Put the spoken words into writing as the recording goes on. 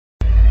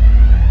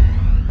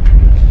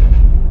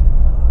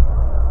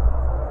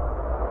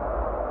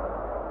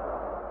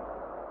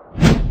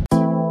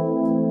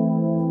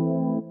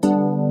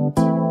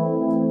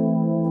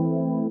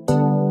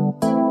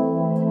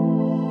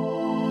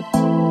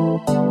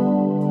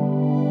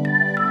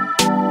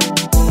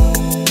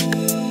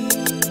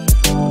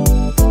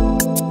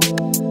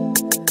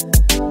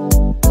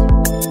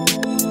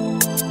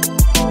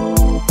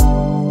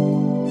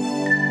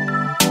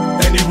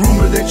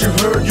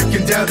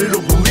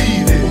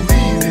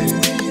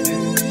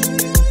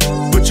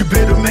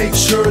better make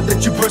sure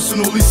that you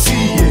personally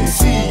see it.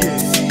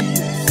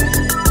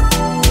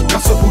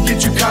 Gossip will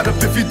get you caught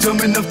up if you're dumb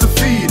enough to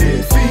feed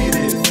it.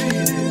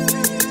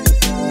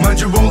 Mind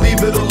your own,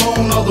 leave it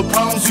alone. All the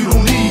problems, you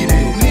don't need it.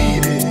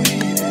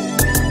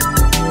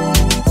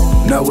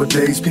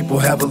 Nowadays, people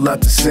have a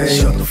lot to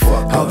say. Shut the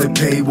fuck up. How they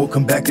pay will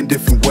come back in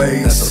different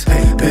ways. That's a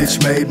payback.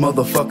 Bitch-made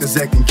motherfuckers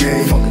acting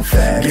gay.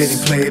 Getting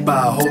played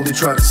by a hoe they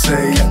try to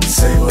say.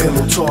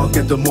 Pillow talk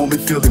at the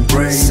moment, feeling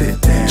brain.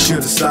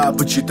 Should've stopped,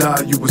 but you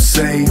thought you were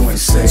safe.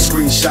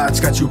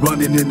 Screenshots got you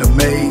running in a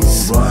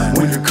maze.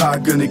 When your car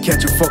gonna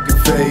catch a fucking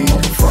fade.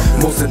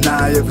 Most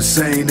deny ever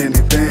saying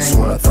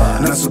anything.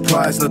 Not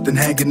surprised, nothing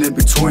hanging in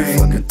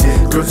between.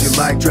 Girls you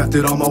like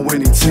drafted on my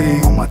winning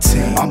team.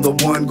 I'm the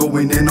one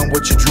going in on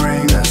what you dream.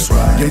 That's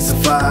right.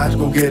 Gangstified,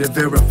 go get it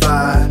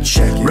verified.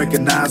 Check it.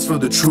 Recognized for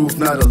the truth,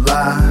 not a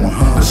lie.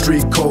 The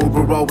street code,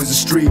 we're always in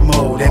street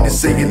mode. And it's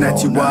saying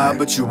that you are,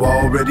 but you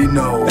already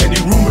know. Any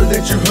rumor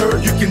that you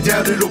heard, you can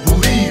doubt it or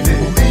believe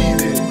it.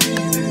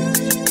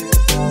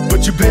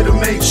 But you better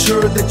make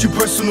sure that you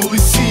personally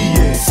see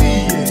it.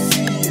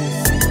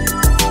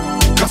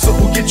 Gossip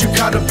will get you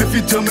caught up if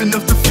you're dumb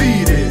enough to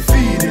feed it.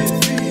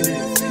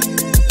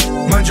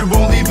 Mind your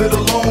own, leave it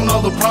alone.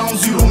 All the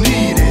problems, you don't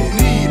need it.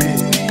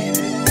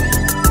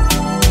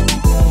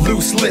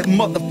 Loose lip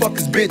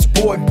motherfuckers, bitch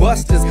boy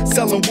busters,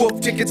 selling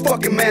wolf tickets,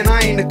 fucking man,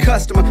 I ain't a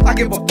customer. I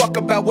give a fuck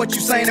about what you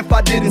saying if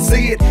I didn't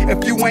see it.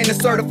 If you ain't a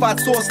certified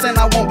source, then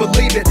I won't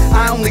believe it.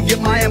 I only get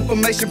my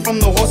information from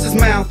the horse's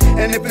mouth,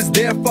 and if it's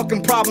their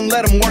fucking problem,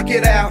 let them work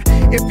it out.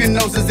 If your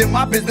nose is in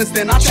my business,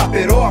 then I chop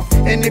it off.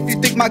 And if you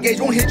think my gauge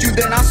won't hit you,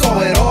 then I saw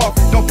it off.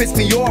 Don't piss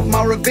me off,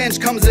 my revenge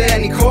comes at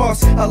any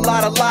cost. A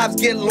lot of lives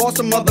get lost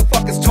and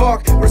motherfuckers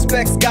talk.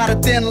 Respect's got a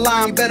thin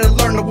line, better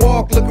learn to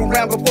walk. Look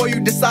around before you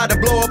decide to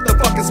blow up the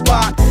fucking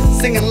spot.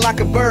 Singing like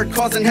a bird,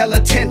 causing hella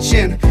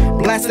tension.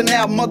 Blasting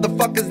out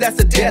motherfuckers, that's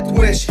a death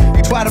wish.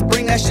 You try to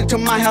bring that shit to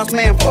my house,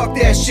 man, fuck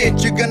that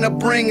shit. You're gonna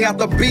bring out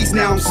the beast,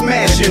 now I'm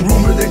smashing. Any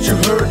rumor that you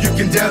heard, you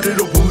can doubt it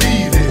or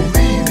believe it.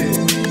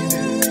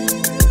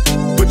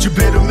 But you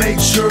better make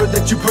sure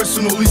that you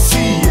personally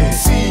see it.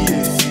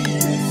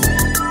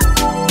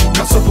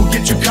 Gossip will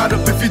get you caught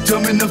up if you're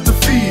dumb enough to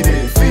feed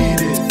it.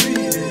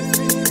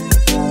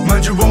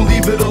 Mind your own,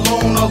 leave it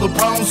alone. All the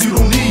problems, you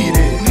don't need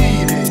it.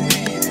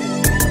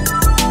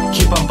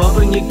 Keep on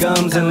bubbling your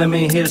gums and let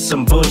me hear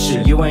some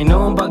bullshit. You ain't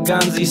knowing about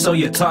Gonzo, so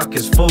your talk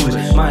is foolish.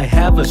 Might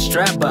have a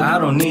strap, but I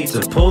don't need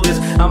to pull this.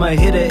 I'ma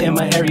hit it in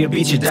my area,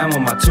 beat you down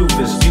with my two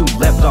fists. You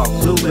left all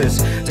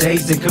clueless,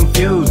 dazed and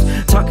confused,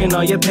 talking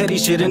all your petty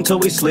shit until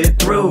we slid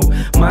through.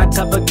 My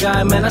type of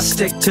guy, man, I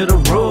stick to the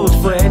rules.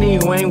 For any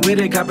who ain't with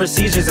it, got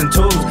procedures and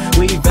tools.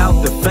 Weave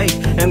out the fake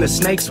and the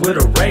snakes with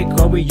a rake,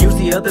 or we use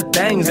the other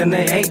things and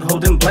they ain't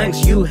holding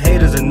blanks. You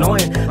haters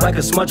annoying, like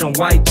a smudge on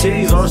white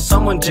tees, or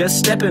someone just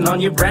stepping on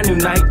your brand new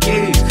Nikes.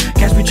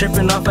 Catch me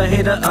tripping off a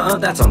hater,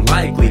 that's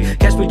unlikely.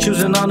 Catch me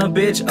choosing on a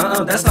bitch,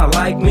 that's not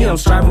like me. I'm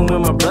striving with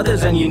my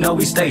brothers and you know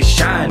we stay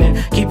shining,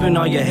 keeping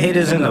all your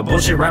haters and the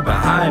bullshit right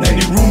behind me.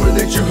 Any rumor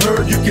that you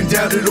heard, you can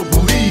doubt it or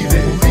believe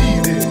it.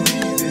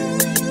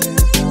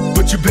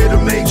 But you better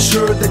make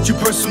sure that you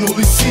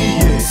personally see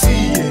it.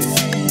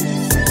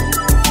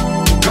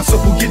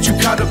 Gossip will get you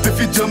caught up if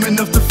you're dumb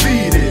enough to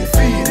feed it.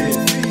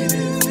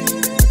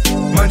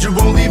 Mind your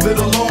own, leave it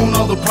alone.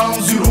 All the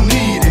problems, you don't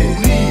need it.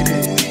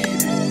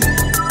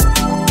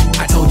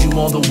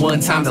 More than one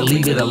time to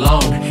leave it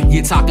alone.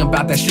 You're talking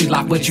about that street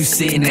life, but you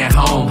sitting at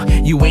home.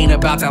 You ain't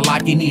about that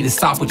life, you need to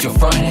stop with your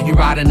front. You're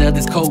riding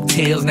others'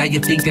 coattails, now you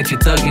think that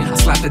you're thugging. I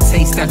slap the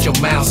taste out your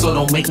mouth, so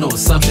don't make no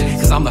assumption.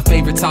 Cause I'm the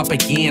favorite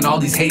topic in all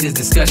these haters'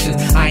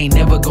 discussions. I ain't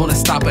never gonna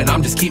stop it,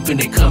 I'm just keeping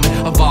it coming.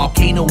 A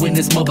volcano in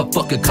this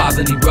motherfucker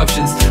causing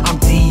eruptions. I'm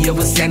D of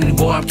Nsanity,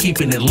 boy, I'm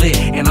keeping it lit.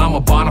 And I'm a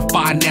bona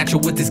fide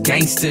natural with this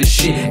gangster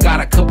shit.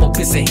 Got a couple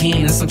bits of hen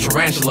and some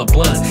tarantula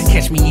blunts.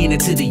 Catch me in it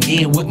to the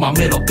end with my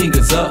middle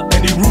fingers up.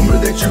 Any rumor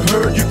that you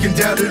heard, you can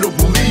doubt it or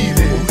believe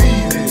it.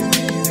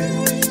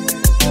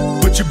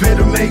 But you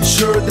better make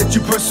sure that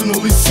you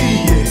personally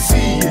see it.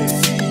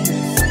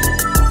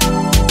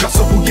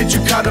 Gossip will get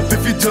you caught up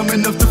if you're dumb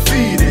enough to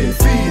feed it.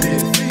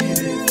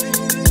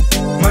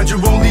 Mind your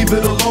own, leave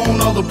it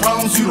alone. All the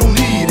problems, you don't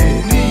need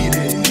it.